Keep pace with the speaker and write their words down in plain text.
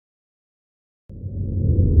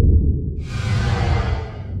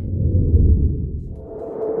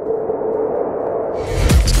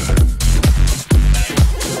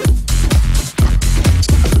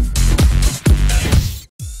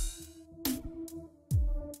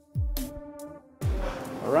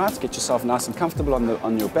Alright, get yourself nice and comfortable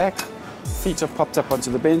on your back. Feet are popped up onto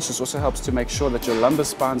the bench. This also helps to make sure that your lumbar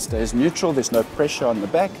spine stays neutral. There's no pressure on the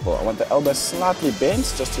back. Well, I want the elbow slightly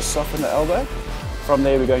bent just to soften the elbow. From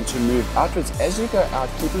there, we're going to move outwards. As you go out,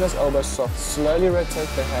 keeping those elbows soft, slowly rotate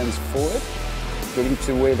the hands forward, getting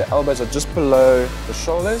to where the elbows are just below the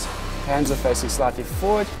shoulders. Hands are facing slightly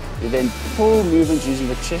forward. You then pull movement using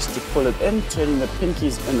the chest to pull it in, turning the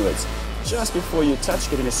pinkies inwards. Just before you touch,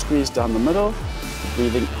 getting a squeeze down the middle.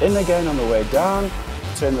 Breathing in again on the way down.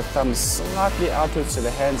 Turn the thumbs slightly outwards so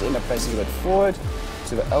the hands end up facing a bit forward.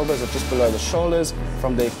 So the elbows are just below the shoulders.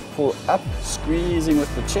 From there, pull up, squeezing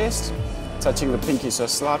with the chest, touching the pinky, so a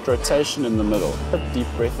slight rotation in the middle. Deep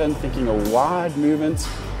breath in, thinking a wide movement.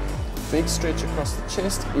 Big stretch across the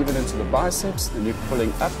chest, even into the biceps. Then you're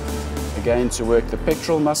pulling up, again to work the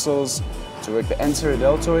pectoral muscles, to work the anterior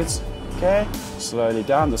deltoids. Okay, slowly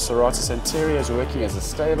down. The serratus anterior is working as a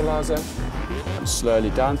stabilizer. And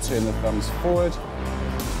slowly down, turn the thumbs forward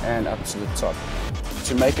and up to the top.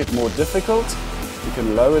 To make it more difficult, you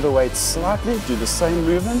can lower the weight slightly, do the same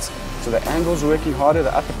movement. So the angle's working harder,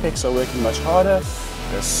 the upper pecs are working much harder.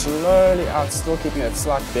 Go slowly out, still keeping that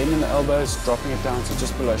slight bend in the elbows, dropping it down to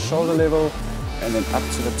just below shoulder level, and then up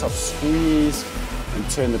to the top, squeeze, and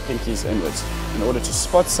turn the pinkies inwards. In order to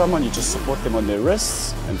spot someone, you just support them on their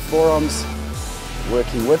wrists and forearms,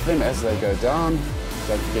 working with them as they go down.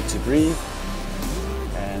 Don't forget to breathe.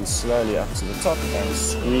 And slowly up to the top and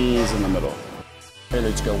squeeze in the middle. Okay,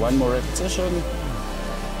 let's go one more repetition.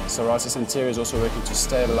 Serratus anterior is also working to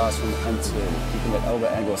stabilize from the anterior, keeping that elbow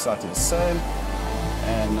angle slightly the same.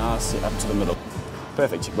 And nicely up to the middle.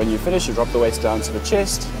 Perfect. When you finish, you drop the weights down to the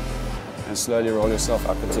chest and slowly roll yourself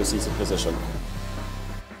up into a seated position.